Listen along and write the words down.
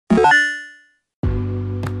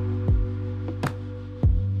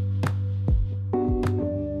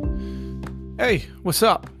Hey, what's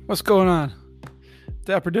up? What's going on?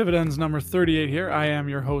 Dapper Dividends number 38 here. I am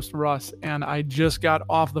your host, Russ, and I just got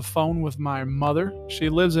off the phone with my mother. She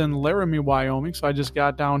lives in Laramie, Wyoming, so I just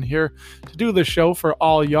got down here to do the show for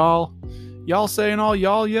all y'all. Y'all saying all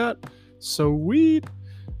y'all yet? Sweet.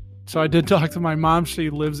 So I did talk to my mom.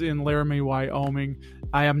 She lives in Laramie, Wyoming.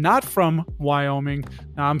 I am not from Wyoming.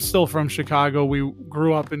 Now, I'm still from Chicago. We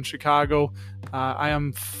grew up in Chicago. I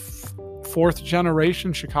am fourth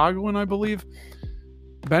generation Chicagoan, I believe.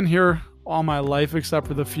 Been here all my life except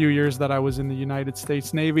for the few years that I was in the United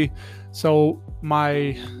States Navy. So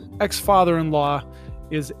my ex-father-in-law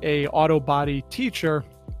is a auto body teacher,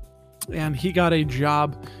 and he got a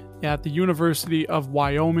job at the University of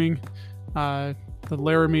Wyoming, the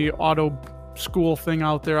Laramie Auto School thing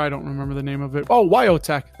out there. I don't remember the name of it. Oh,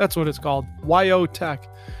 WyoTech. That's what it's called. WyoTech.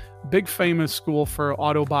 Big famous school for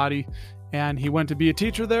auto body. And he went to be a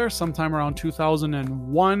teacher there sometime around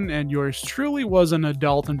 2001, and yours truly was an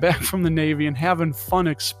adult and back from the Navy and having fun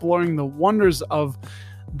exploring the wonders of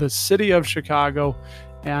the city of Chicago.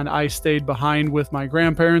 And I stayed behind with my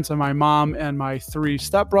grandparents and my mom and my three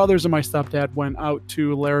stepbrothers, and my stepdad went out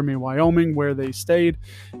to Laramie, Wyoming, where they stayed.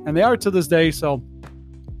 And they are to this day, so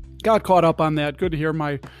got caught up on that. Good to hear.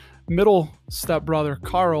 My middle stepbrother,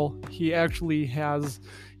 Carl,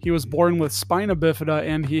 he was born with spina bifida,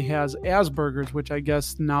 and he has Asperger's, which I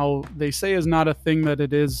guess now they say is not a thing, that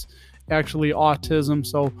it is actually autism.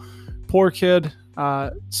 So poor kid.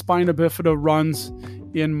 Spina bifida runs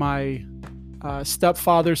in my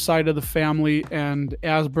stepfather's side of the family, and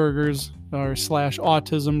Asperger's or /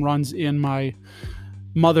 autism runs in my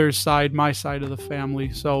mother's side, my side of the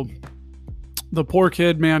family. So the poor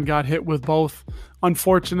kid, man, got hit with both.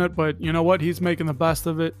 Unfortunate, but you know what? He's making the best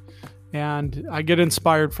of it. And I get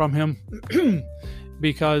inspired from him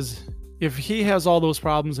because if he has all those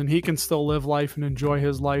problems and he can still live life and enjoy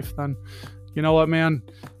his life, then you know what, man,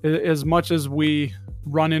 as much as we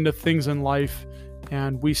run into things in life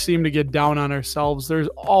and we seem to get down on ourselves, there's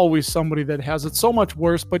always somebody that has it so much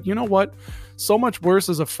worse. But you know what? So much worse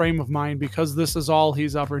is a frame of mind, because this is all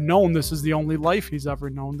he's ever known. This is the only life he's ever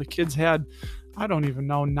known. The kid's had, I don't even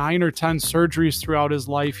know, 9 or 10 surgeries throughout his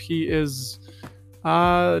life. He is...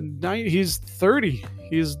 he's 30.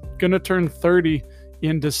 He's gonna turn 30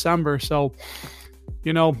 in December. So,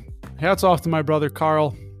 you know, hats off to my brother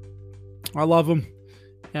Carl. I love him.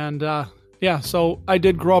 And so I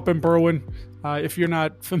did grow up in Berwyn. If you're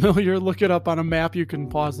not familiar, look it up on a map. You can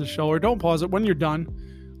pause the show, or don't pause it. When you're done,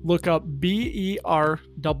 look up Berwyn,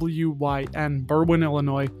 Berwyn,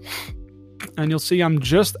 Illinois, and you'll see I'm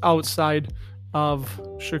just outside of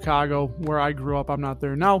Chicago, where I grew up. I'm not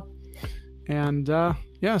there now. And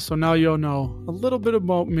so now you'll know a little bit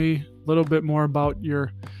about me, a little bit more about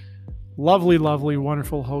your lovely, lovely,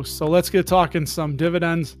 wonderful host. So let's get talking some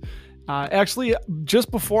dividends. Actually,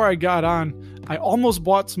 just before I got on, I almost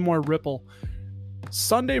bought some more Ripple.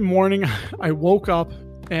 Sunday morning, I woke up,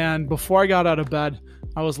 and before I got out of bed,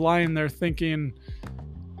 I was lying there thinking,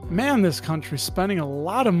 man, this country's spending a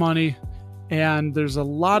lot of money, and there's a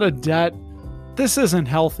lot of debt. This isn't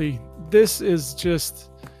healthy. This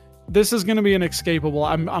is going to be inescapable.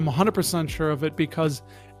 I'm 100% sure of it, because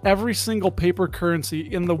every single paper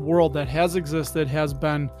currency in the world that has existed has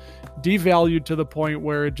been devalued to the point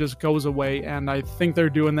where it just goes away. And I think they're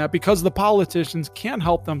doing that because the politicians can't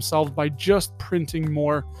help themselves by just printing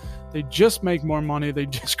more. They just make more money. They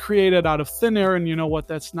just create it out of thin air. And you know what?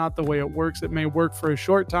 That's not the way it works. It may work for a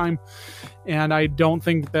short time. And I don't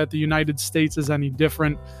think that the United States is any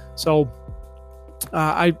different. So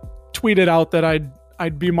I tweeted out that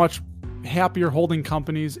I'd be much happier holding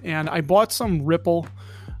companies, and I bought some Ripple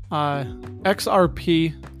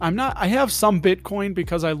XRP. I have some Bitcoin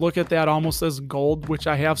because I look at that almost as gold, which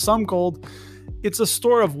I have some gold. It's a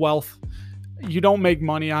store of wealth. You don't make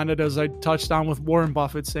money on it, as I touched on with Warren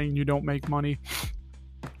Buffett saying you don't make money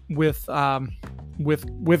with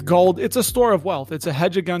gold. It's a store of wealth. It's a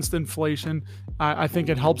hedge against inflation. I think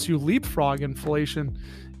it helps you leapfrog inflation,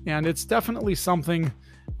 and it's definitely something.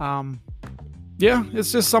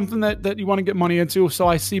 It's just something that you want to get money into. So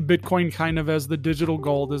I see Bitcoin kind of as the digital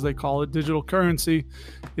gold, as they call it, digital currency.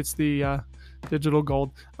 It's the digital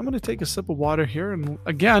gold. I'm going to take a sip of water here and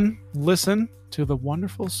again listen to the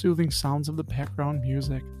wonderful soothing sounds of the background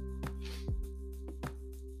music.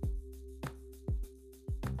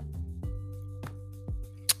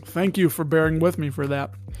 Thank you for bearing with me for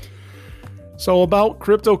that. So about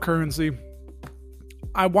cryptocurrency,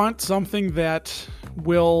 I want something that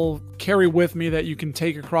will carry with me, that you can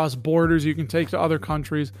take across borders, you can take to other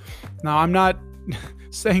countries. Now, I'm not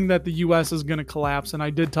saying that the U.S. is going to collapse, and I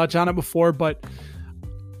did touch on it before, but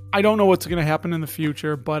I don't know what's going to happen in the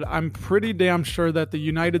future, but I'm pretty damn sure that the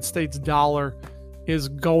United States dollar is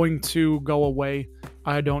going to go away.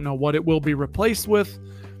 I don't know what it will be replaced with,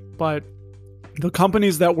 but the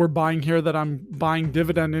companies that we're buying here, that I'm buying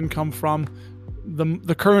dividend income from,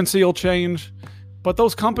 the currency will change, but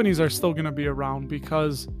those companies are still going to be around,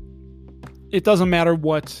 because it doesn't matter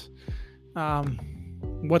what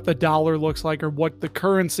the dollar looks like or what the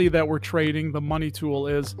currency that we're trading, the money tool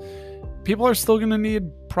is. People are still going to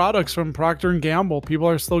need products from Procter & Gamble. People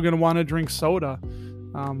are still going to want to drink soda.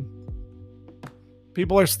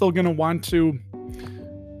 People are still going to want to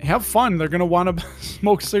have fun. They're going to want to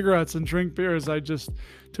smoke cigarettes and drink beers. I just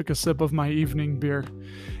took a sip of my evening beer.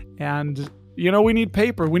 And, we need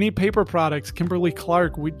paper. We need paper products.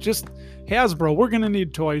 Kimberly-Clark. Hasbro. We're going to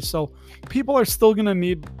need toys. So people are still going to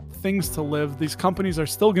need things to live. These companies are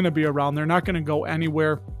still going to be around. They're not going to go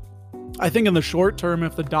anywhere. I think in the short term,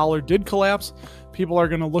 if the dollar did collapse, people are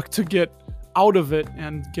going to look to get out of it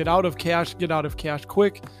and get out of cash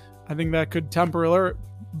quick. I think that could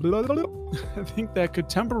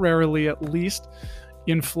temporarily at least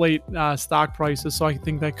inflate stock prices. So I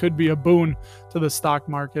think that could be a boon to the stock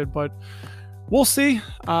market, but we'll see.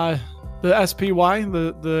 The SPY,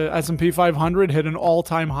 the S&P 500 hit an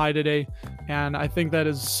all-time high today, and I think that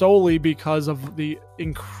is solely because of the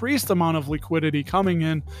increased amount of liquidity coming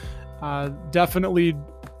in. Definitely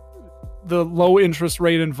the low interest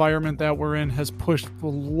rate environment that we're in has pushed a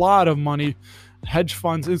lot of money. Hedge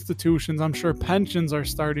funds, institutions, I'm sure pensions are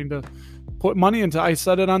starting to put money into. I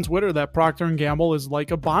said it on Twitter that Procter & Gamble is like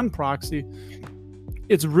a bond proxy.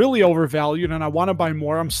 It's really overvalued, and I want to buy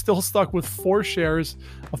more. I'm still stuck with 4 shares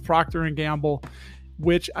of Procter & Gamble,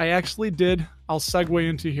 which I actually did, I'll segue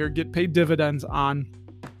into here, get paid dividends on.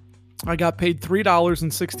 I got paid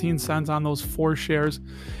 $3.16 on those 4 shares.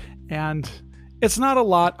 And it's not a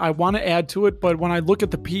lot. I want to add to it, but when I look at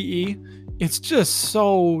the PE, it's just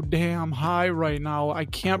so damn high right now. I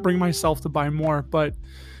can't bring myself to buy more. But,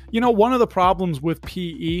 one of the problems with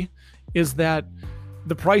PE is that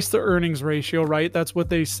the price to earnings ratio, right? That's what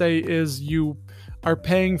they say is you are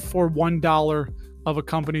paying for $1 of a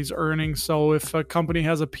company's earnings. So if a company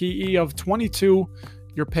has a PE of 22,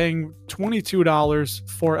 you're paying $22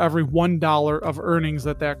 for every $1 of earnings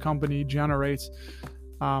that company generates.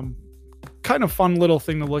 Kind of fun little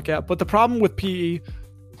thing to look at. But the problem with PE,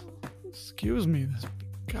 excuse me,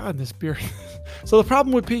 this beer. So the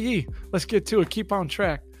problem with PE, let's get to it, keep on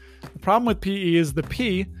track. The problem with PE is the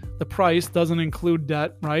P, the price, doesn't include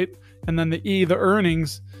debt, right? And then the E, the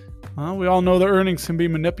earnings. Well, we all know the earnings can be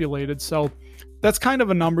manipulated. So that's kind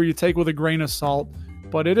of a number you take with a grain of salt.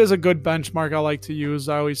 But it is a good benchmark I like to use.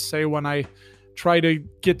 I always say when I try to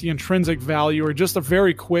get the intrinsic value or just a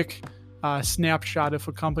very quick snapshot if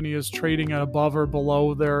a company is trading at above or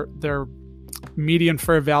below their median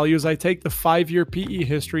fair values, I take the 5-year PE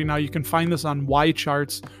history. Now you can find this on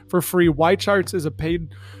YCharts for free. YCharts is a paid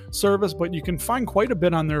service, but you can find quite a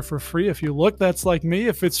bit on there for free if you look. That's like me.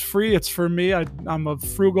 If it's free, it's for me. I'm a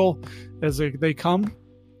frugal as they come.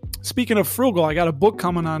 Speaking of frugal, I got a book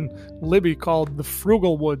coming on Libby called The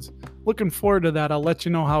Frugal Woods. Looking forward to that. I'll let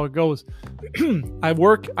you know how it goes. I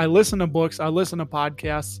listen to books, I listen to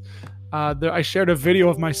podcasts. I shared a video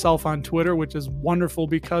of myself on Twitter, which is wonderful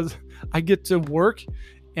because I get to work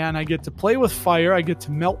and I get to play with fire. I get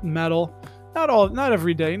to melt metal. Not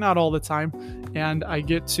every day, not all the time. And I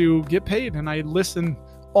get to get paid, and I listen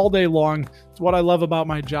all day long. It's what I love about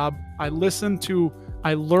my job. I learn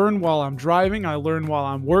while I'm driving. I learn while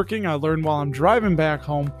I'm working. I learn while I'm driving back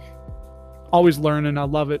home. Always learning. I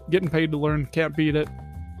love it. Getting paid to learn. Can't beat it.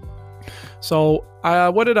 So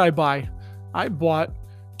what did I buy? I bought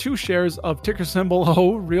 2 shares of ticker symbol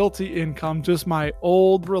O, Realty Income, just my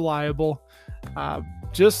old reliable,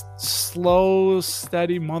 just slow,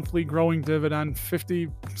 steady, monthly growing dividend, 50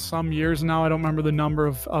 some years now. I don't remember the number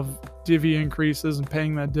of divvy increases and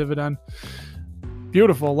paying that dividend.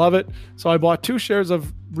 Beautiful. Love it. So I bought 2 shares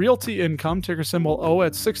of Realty Income, ticker symbol O,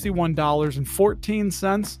 at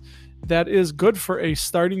 $61.14. That is good for a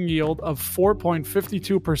starting yield of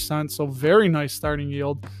 4.52%. So very nice starting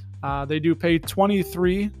yield. They do pay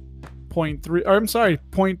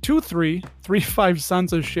 0.2335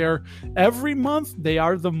 cents a share every month. They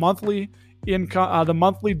are the monthly income, the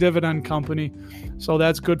monthly dividend company. So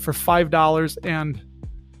that's good for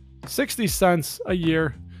 $5.60 a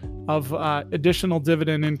year of additional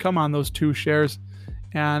dividend income on those 2 shares.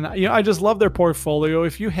 And I just love their portfolio.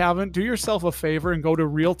 If you haven't, do yourself a favor and go to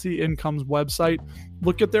Realty Income's website.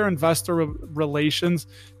 Look at their investor relations.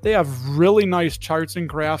 They have really nice charts and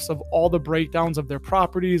graphs of all the breakdowns of their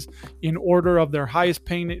properties in order of their highest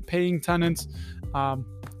paying tenants.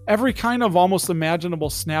 every kind of almost imaginable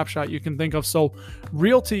snapshot you can think of. So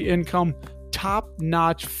Realty Income,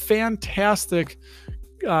 top-notch, fantastic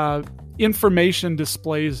information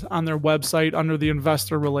displays on their website under the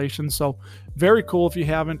investor relations. So very cool. If you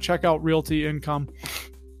haven't, check out Realty Income.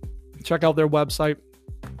 Check out their website.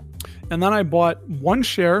 And then I bought one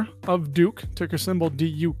share of Duke, ticker symbol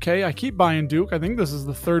DUK. I keep buying Duke. I think this is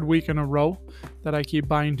the third week in a row that I keep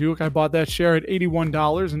buying Duke. I bought that share at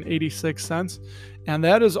 $81.86. And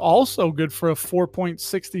that is also good for a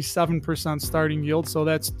 4.67% starting yield. So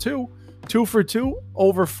that's two for two,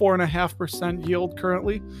 over 4.5% yield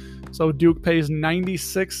currently. So Duke pays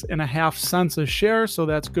 96.5 cents a share. So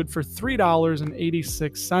that's good for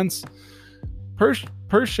 $3.86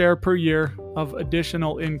 per share per year of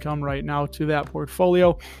additional income right now to that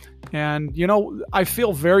portfolio. And, I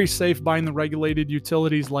feel very safe buying the regulated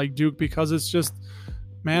utilities like Duke because it's just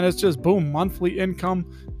boom, monthly income.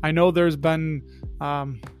 I know there's been,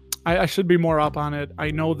 I should be more up on it.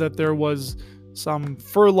 I know that there was some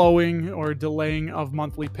furloughing or delaying of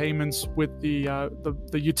monthly payments with the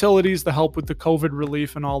utilities to help with the COVID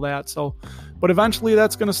relief and all that. So, but eventually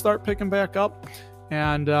that's going to start picking back up.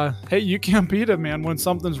 And hey, you can't beat it, man. When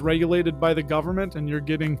something's regulated by the government and you're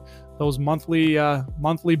getting those monthly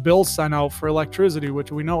bills sent out for electricity, which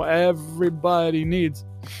we know everybody needs.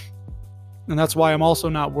 And that's why I'm also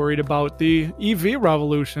not worried about the EV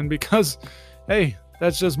revolution because, hey,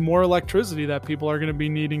 that's just more electricity that people are going to be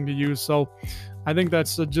needing to use. So I think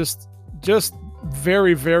that's just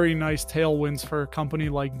very, very nice tailwinds for a company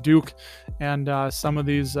like Duke and some of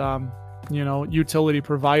these, utility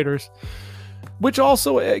providers. Which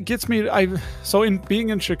also gets me, so in being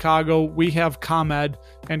in Chicago, we have ComEd,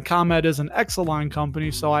 and ComEd is an Exelon company.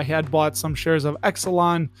 So I had bought some shares of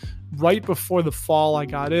Exelon right before the fall. I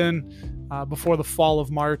got in before the fall of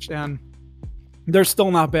March, and they're still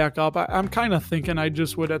not back up. I'm kind of thinking I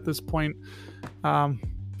just would at this point.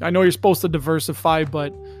 I know you're supposed to diversify,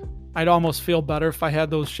 but I'd almost feel better if I had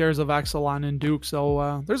those shares of Exelon and Duke.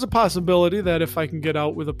 So there's a possibility that if I can get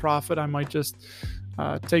out with a profit, I might just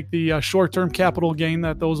take the short-term capital gain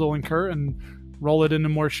that those will incur and roll it into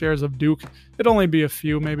more shares of Duke. It'd only be a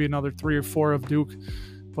few, maybe another 3 or 4 of Duke.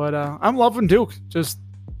 But I'm loving Duke. Just,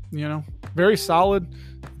 very solid.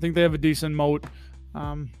 I think they have a decent moat.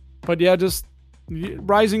 But yeah, just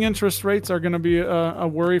rising interest rates are going to be a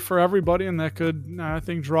worry for everybody, and that could, I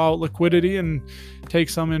think, draw out liquidity and take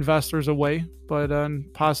some investors away, but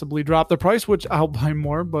possibly drop the price, which I'll buy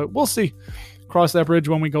more. But we'll see. Cross that bridge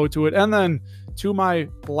when we go to it. And then to my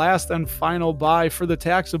last and final buy for the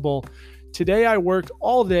taxable. Today I worked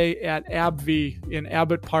all day at AbbVie in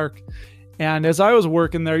Abbott Park. And as I was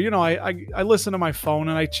working there, I listen to my phone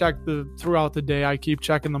and I check throughout the day. I keep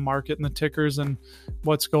checking the market and the tickers and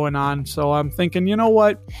what's going on. So I'm thinking, you know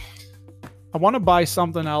what? I want to buy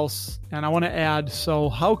something else and I want to add. So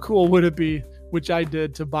how cool would it be, which I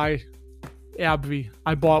did, to buy AbbVie?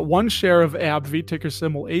 I bought one share of AbbVie, ticker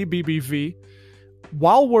symbol ABBV,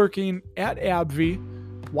 while working at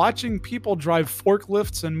AbbVie, watching people drive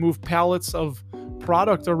forklifts and move pallets of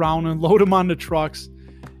product around and load them onto trucks.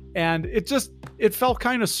 And it felt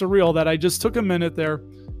kind of surreal that I just took a minute there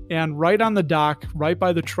and right on the dock, right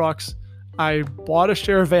by the trucks, I bought a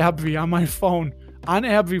share of AbbVie on my phone on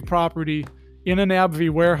AbbVie property in an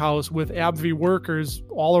AbbVie warehouse with AbbVie workers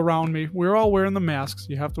all around me. We're all wearing the masks.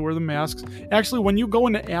 You have to wear the masks. Actually, when you go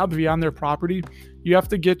into AbbVie on their property, you have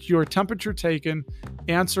to get your temperature taken,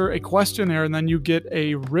 answer a questionnaire, and then you get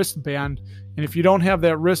a wristband. And if you don't have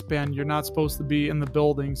that wristband, you're not supposed to be in the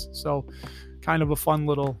buildings. So kind of a fun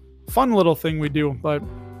little thing we do. But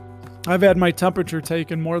I've had my temperature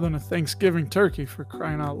taken more than a Thanksgiving turkey, for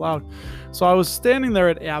crying out loud. So I was standing there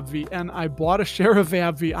at AbbVie and I bought a share of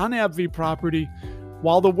AbbVie on AbbVie property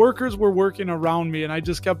while the workers were working around me. And I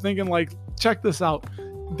just kept thinking, like, check this out.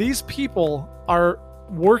 These people are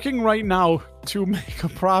working right now to make a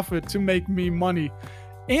profit, to make me money.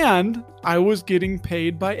 And I was getting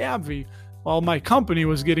paid by AbbVie. Well, my company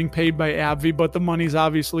was getting paid by AbbVie, but the money's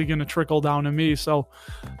obviously going to trickle down to me. So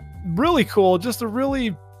really cool. Just a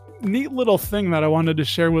really neat little thing that I wanted to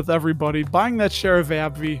share with everybody. Buying that share of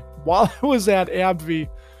AbbVie while I was at AbbVie,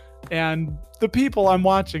 and the people I'm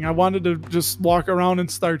watching, I wanted to just walk around and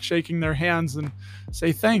start shaking their hands and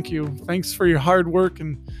say, thank you. Thanks for your hard work.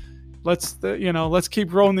 And let's keep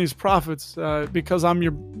growing these profits because I'm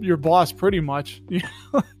your boss pretty much.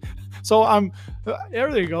 So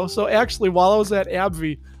there you go. So actually, while I was at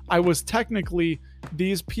AbbVie, I was technically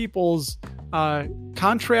these people's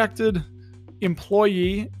contracted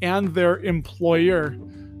employee and their employer,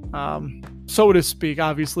 so to speak.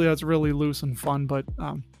 Obviously, that's really loose and fun, but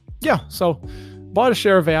yeah. So bought a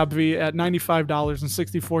share of AbbVie at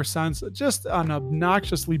 $95.64. Just an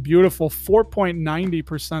obnoxiously beautiful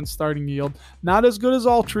 4.90% starting yield. Not as good as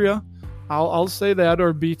Altria, I'll say that,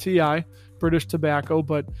 or BTI, British Tobacco,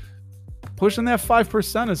 but pushing that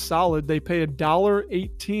 5% is solid. They pay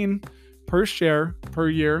 $1.18 per share per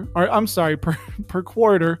year, or I'm sorry, per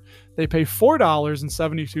quarter. They pay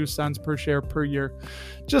 $4.72 per share per year.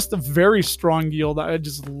 Just a very strong yield. I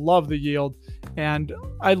just love the yield. And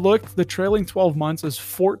I looked, the trailing 12 months is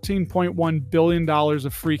 $14.1 billion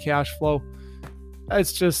of free cash flow.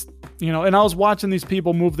 It's just, and I was watching these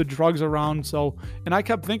people move the drugs around. And I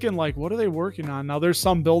kept thinking, like, what are they working on? Now, there's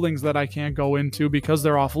some buildings that I can't go into because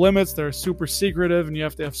they're off limits. They're super secretive, and you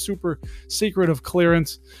have to have super secretive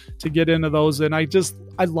clearance to get into those. And I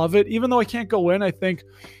love it. Even though I can't go in, I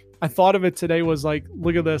thought of it today was like,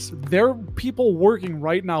 look at this. There are people working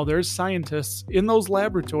right now. There's scientists in those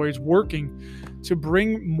laboratories working to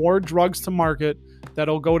bring more drugs to market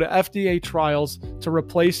that'll go to FDA trials to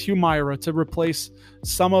replace Humira, to replace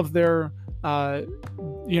some of their, their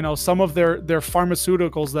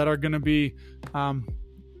pharmaceuticals that are going to be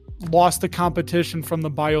lost to competition from the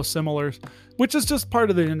biosimilars, which is just part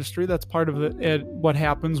of the industry. That's part of what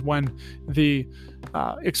happens when the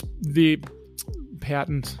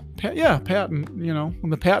patent, when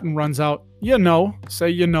the patent runs out,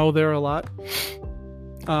 say there a lot.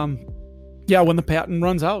 When the patent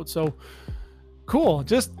runs out. So cool.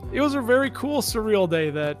 It was a very cool, surreal day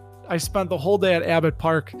that I spent the whole day at Abbott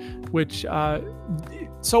Park, which,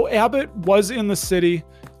 so Abbott was in the city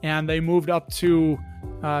and they moved up to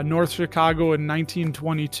North Chicago in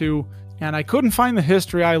 1922. And I couldn't find the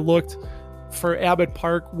history. I looked for Abbott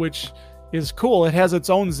Park, which is cool. It has its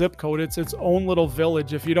own zip code. It's its own little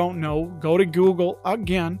village. If you don't know, go to Google.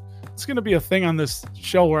 Again, it's going to be a thing on this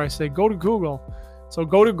show where I say, go to Google. So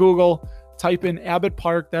go to Google, type in Abbott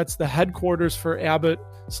Park. That's the headquarters for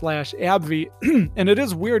Abbott/AbbVie. And it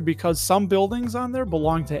is weird because some buildings on there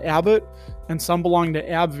belong to Abbott and some belong to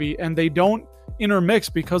AbbVie, and they don't intermix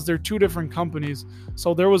because they're two different companies.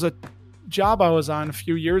 So there was a job I was on a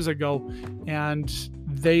few years ago, and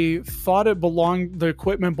they thought the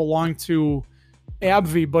equipment belonged to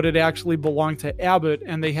AbbVie, but it actually belonged to Abbott,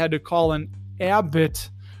 and they had to call an Abbott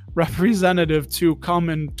representative to come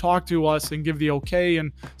and talk to us and give the okay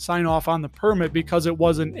and sign off on the permit because it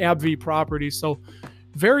wasn't AbbVie property. So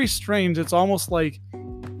very strange. It's almost like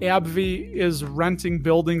AbbVie is renting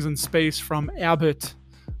buildings and space from Abbott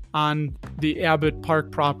on the Abbott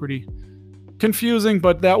Park property. Confusing,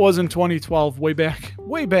 but that was in 2012, way back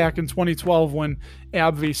in 2012 when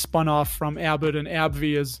AbbVie spun off from Abbott, and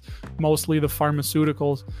AbbVie is mostly the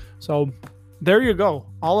pharmaceuticals. So there you go.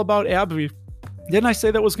 All about AbbVie. Didn't I say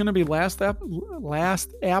that was going to be last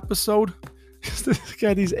episode?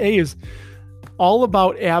 Got these A's. All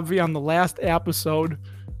about AbbVie on the last episode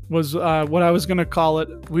was what I was going to call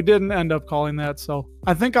it. We didn't end up calling that, so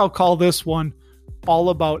I think I'll call this one All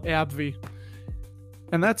About AbbVie.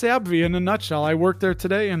 And that's AbbVie in a nutshell. I worked there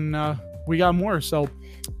today, and we got more. So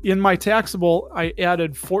in my taxable, I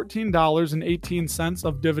added $14.18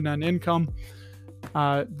 of dividend income.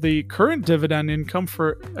 The current dividend income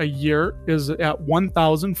for a year is at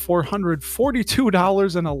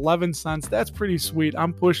 $1,442.11. That's pretty sweet.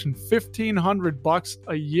 I'm pushing $1,500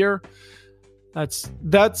 a year.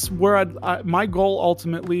 That's where my goal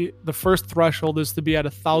ultimately, the first threshold is to be at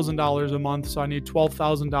 $1,000 a month. So I need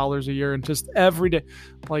 $12,000 a year, and just every day,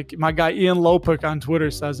 like my guy Ian Lopuk on Twitter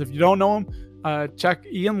says, if you don't know him, check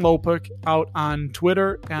Ian Lopuk out on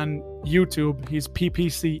Twitter and YouTube. He's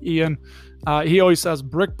PPC Ian. He always says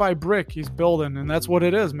brick by brick he's building, and that's what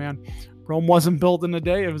it is, man. Rome wasn't built in a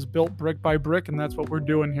day. It was built brick by brick, and that's what we're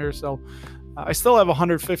doing here. So I still have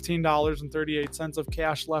 $115.38 of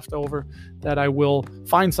cash left over that I will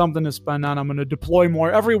find something to spend on. I'm going to deploy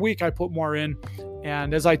more. Every week I put more in.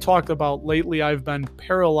 And as I talked about lately, I've been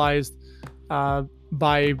paralyzed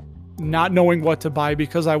by not knowing what to buy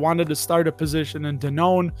because I wanted to start a position in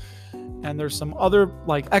Danone. And there's some other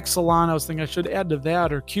like Exelon. I was thinking I should add to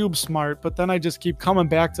that, or CubeSmart. But then I just keep coming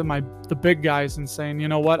back to the big guys and saying, you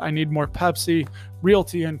know what? I need more Pepsi,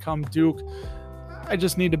 Realty Income, Duke. I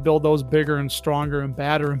just need to build those bigger and stronger and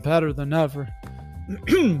better than ever.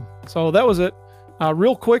 So that was it.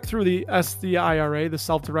 Real quick through the SDIRA, the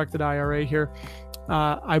self-directed IRA here.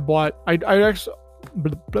 I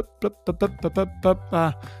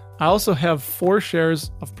also have 4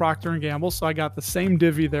 shares of Procter & Gamble, so I got the same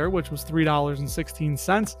divvy there, which was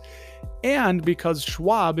 $3.16. And because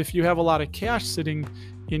Schwab, if you have a lot of cash sitting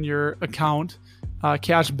in your account,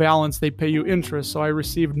 cash balance, they pay you interest. So I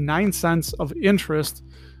received 9 cents of interest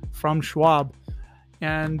from Schwab.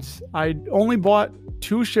 And I only bought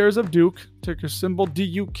 2 shares of Duke, ticker symbol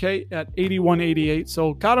DUK, at 81.88.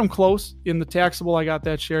 So got them close. In the taxable, I got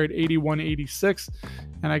that share at 81.86,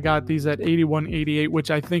 and I got these at 81.88,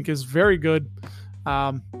 which I think is very good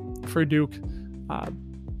for Duke.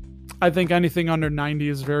 I think anything under 90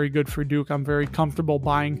 is very good for Duke. I'm very comfortable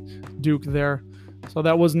buying Duke there. So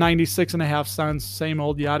that was 96.5 cents, same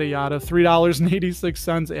old yada yada,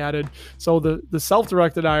 $3.86 added. So the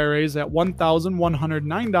self-directed IRA is at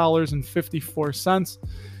 $1,109.54.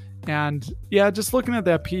 And yeah, just looking at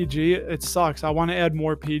that PG, it sucks. I want to add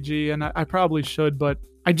more PG, and I probably should, but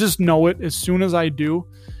I just know it. As soon as I do,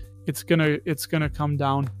 it's gonna come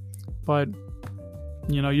down. But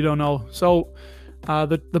you don't know. So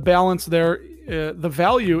the balance there, the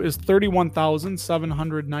value is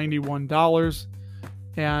 $31,791.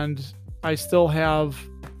 And I still have,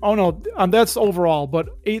 that's overall,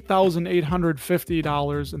 but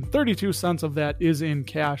 $8,850.32 of that is in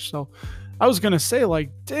cash. So I was going to say,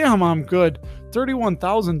 like, damn, I'm good.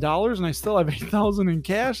 $31,000 and I still have $8,000 in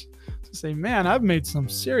cash. To say, man, I've made some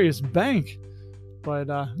serious bank. But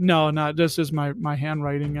no, not this is my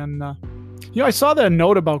handwriting. And I saw that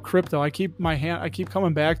note about crypto. I keep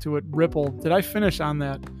coming back to it. Ripple. Did I finish on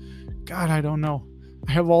that? God, I don't know.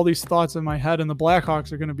 I have all these thoughts in my head, and the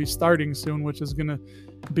Blackhawks are going to be starting soon, which is going to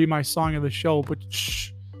be my song of the show. But shh,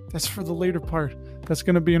 that's for the later part. That's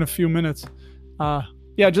going to be in a few minutes.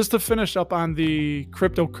 Just to finish up on the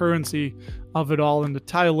cryptocurrency of it all and to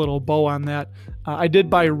tie a little bow on that, I did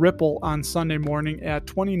buy Ripple on Sunday morning at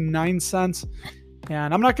 29 cents,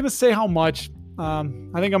 and I'm not going to say how much. I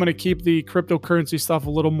think I'm going to keep the cryptocurrency stuff a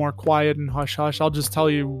little more quiet and hush-hush. I'll just tell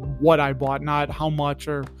you what I bought, not how much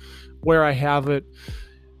or where I have it.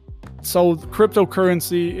 So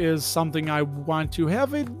cryptocurrency is something I want to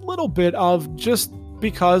have a little bit of, just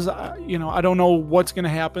because, I don't know what's going to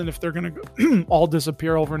happen, if they're going to all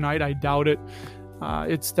disappear overnight. I doubt it.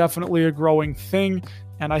 It's definitely a growing thing.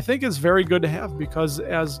 And I think it's very good to have, because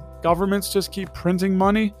as governments just keep printing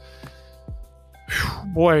money,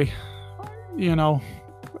 boy,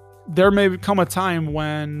 there may come a time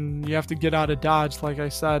when you have to get out of Dodge, like I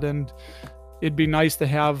said, and it'd be nice to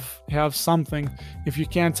have something. If you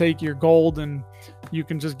can't take your gold and you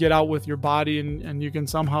can just get out with your body and you can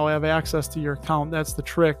somehow have access to your account, that's the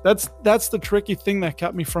trick. That's the tricky thing that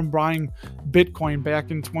kept me from buying Bitcoin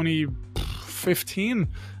back in 2015.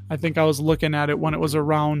 I think I was looking at it when it was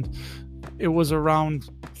around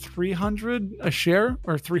 300 a share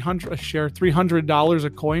or $300 a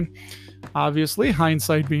coin. Obviously,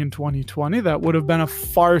 hindsight being 2020, that would have been a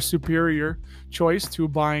far superior choice to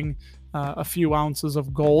buying a few ounces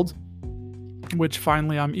of gold, which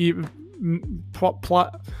finally I'm even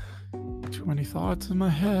too many thoughts in my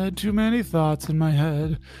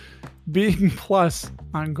head, being plus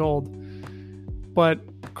on gold. But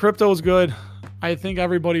crypto is good. I think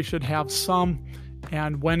everybody should have some,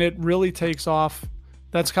 and when it really takes off,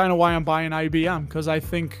 that's kind of why I'm buying IBM, because I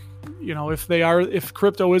think, if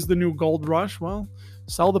crypto is the new gold rush, well,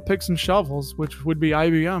 sell the picks and shovels, which would be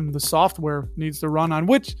IBM. The software needs to run on,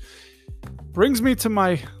 which brings me to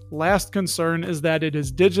my last concern, is that it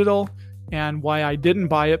is digital, and why I didn't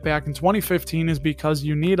buy it back in 2015 is because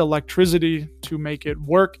you need electricity to make it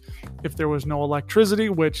work. If there was no electricity,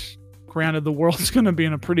 which granted the world's going to be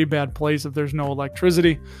in a pretty bad place if there's no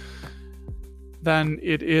electricity, then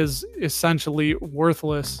it is essentially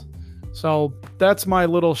worthless. So that's my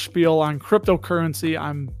little spiel on cryptocurrency.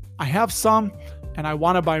 I have some and I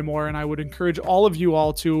want to buy more, and I would encourage all of you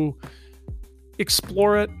all to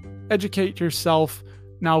explore it, educate yourself.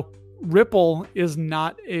 Now, Ripple is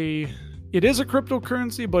it is a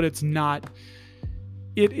cryptocurrency, but it's not.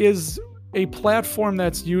 It is a platform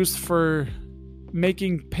that's used for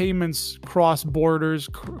making payments cross borders,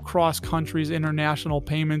 cross countries, international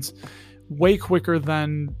payments way quicker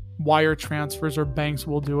than wire transfers or banks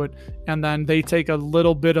will do it. And then they take a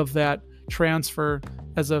little bit of that transfer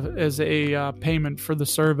as a payment for the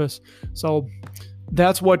service. So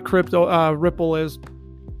that's what Ripple is.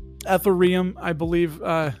 Ethereum, I believe,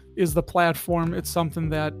 is the platform. It's something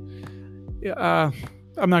that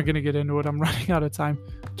I'm not going to get into it. I'm running out of time.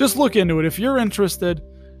 Just look into it. If you're interested,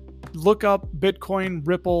 look up Bitcoin,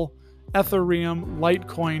 Ripple, Ethereum,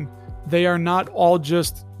 Litecoin. They are not all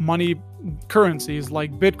just money currencies.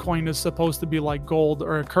 Like Bitcoin is supposed to be like gold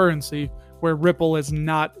or a currency, where Ripple is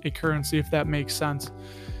not a currency, if that makes sense.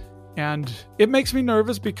 And it makes me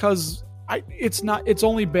nervous because it's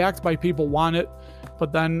only backed by people want it.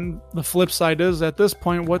 But then the flip side is, at this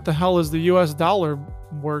point, what the hell is the US dollar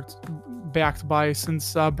backed by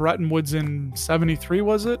since Bretton Woods in 73,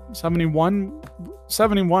 was it?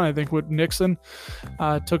 71, I think, with Nixon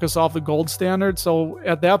took us off the gold standard. So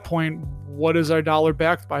at that point, what is our dollar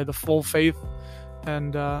backed by? The full faith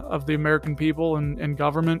and of the American people and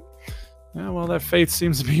government. Yeah, well, that faith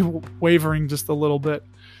seems to be wavering just a little bit.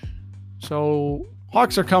 So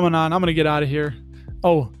Hawks are coming on. I'm going to get out of here.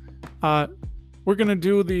 Oh, we're going to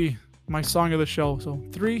do my song of the show. So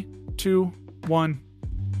 3, 2, 1.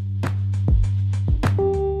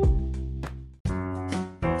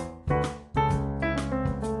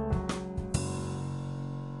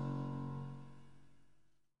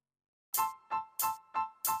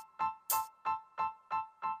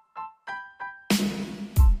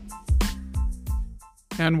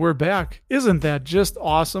 And we're back. Isn't that just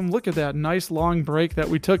awesome? Look at that nice long break that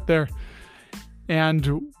we took there.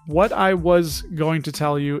 And what I was going to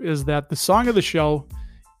tell you is that the song of the show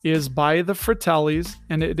is by the Fratellis,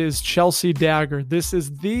 and it is Chelsea Dagger. This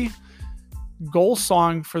is the goal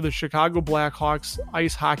song for the Chicago Blackhawks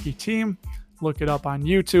ice hockey team. Look it up on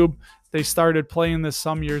YouTube. They started playing this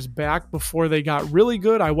some years back before they got really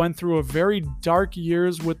good. I went through a very dark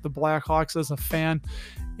years with the Blackhawks as a fan.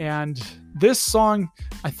 And this song,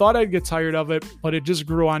 I thought I'd get tired of it, but it just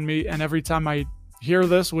grew on me. And every time I hear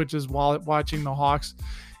this, which is while watching the Hawks,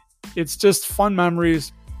 it's just fun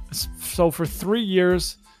memories. So for 3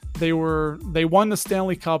 years, they won the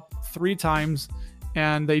Stanley Cup 3 times,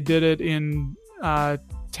 and they did it in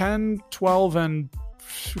 10, 12, and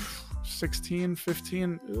 16,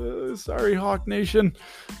 15. Sorry, Hawk Nation.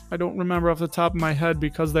 I don't remember off the top of my head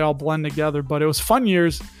because they all blend together, but it was fun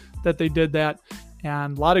years that they did that.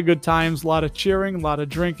 And a lot of good times, a lot of cheering, a lot of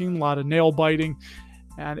drinking, a lot of nail biting.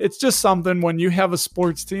 And it's just something when you have a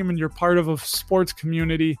sports team and you're part of a sports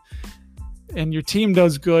community and your team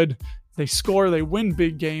does good, they score, they win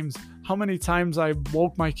big games. How many times I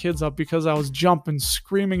woke my kids up because I was jumping,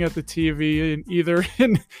 screaming at the TV, and either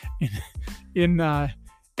in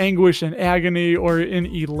anguish and agony or in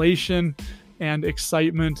elation and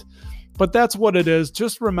excitement. But that's what it is.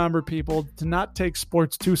 Just remember, people, to not take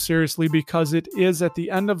sports too seriously because it is, at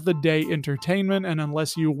the end of the day, entertainment. And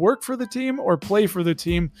unless you work for the team or play for the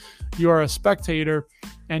team, you are a spectator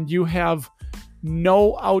and you have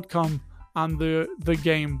no outcome on the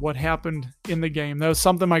game, what happened in the game. That was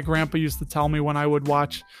something my grandpa used to tell me when I would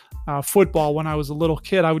watch football when I was a little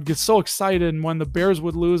kid. I would get so excited, and when the Bears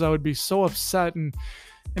would lose, I would be so upset. And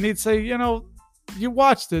he'd say, you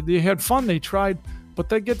watched it. You had fun. They tried. But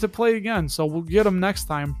they get to play again, so we'll get them next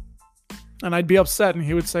time. And I'd be upset, and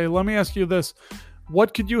he would say, let me ask you this.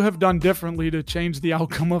 What could you have done differently to change the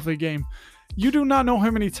outcome of the game? You do not know how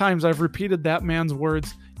many times I've repeated that man's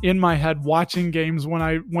words in my head watching games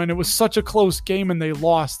when it was such a close game and they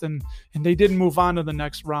lost and they didn't move on to the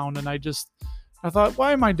next round. And I thought,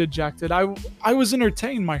 why am I dejected? I was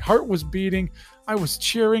entertained. My heart was beating. I was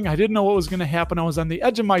cheering. I didn't know what was going to happen. I was on the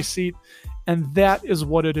edge of my seat. And that is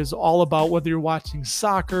what it is all about, whether you're watching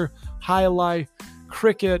soccer, highlight,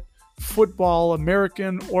 cricket, football,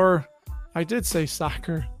 American, or I did say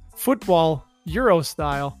soccer, football, Euro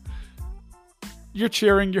style. You're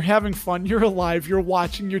cheering, you're having fun, you're alive, you're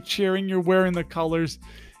watching, you're cheering, you're wearing the colors.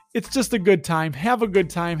 It's just a good time. Have a good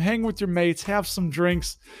time. Hang with your mates. Have some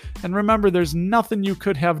drinks. And remember, there's nothing you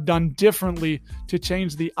could have done differently to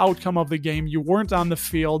change the outcome of the game. You weren't on the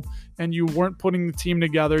field, and you weren't putting the team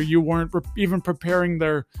together. You weren't even preparing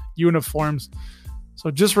their uniforms.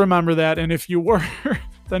 So just remember that. And if you were,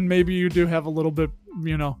 then maybe you do have a little bit,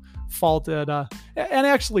 fault at. And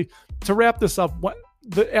actually, to wrap this up,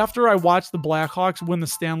 after I watched the Blackhawks win the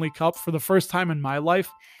Stanley Cup for the first time in my life,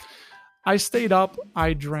 I stayed up.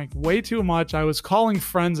 I drank way too much. I was calling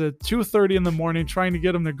friends at 2:30 in the morning trying to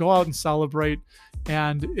get them to go out and celebrate.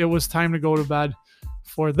 And it was time to go to bed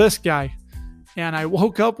for this guy. And I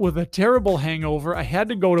woke up with a terrible hangover. I had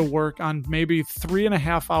to go to work on maybe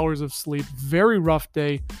 3.5 hours of sleep. Very rough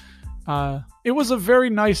day. It was a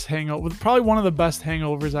very nice hangover. Probably one of the best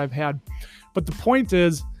hangovers I've had. But the point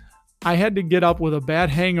is, I had to get up with a bad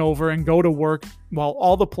hangover and go to work while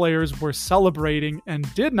all the players were celebrating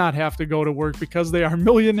and did not have to go to work because they are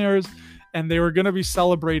millionaires and they were going to be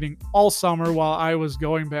celebrating all summer while I was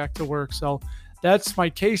going back to work. So that's my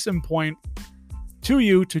case in point to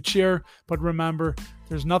you to cheer. But remember,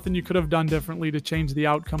 there's nothing you could have done differently to change the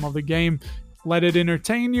outcome of the game. Let it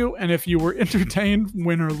entertain you. And if you were entertained,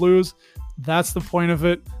 win or lose, that's the point of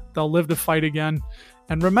it. They'll live to fight again.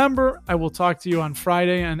 And remember, I will talk to you on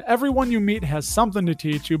Friday, and everyone you meet has something to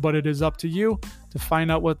teach you, but it is up to you to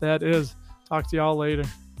find out what that is. Talk to y'all later.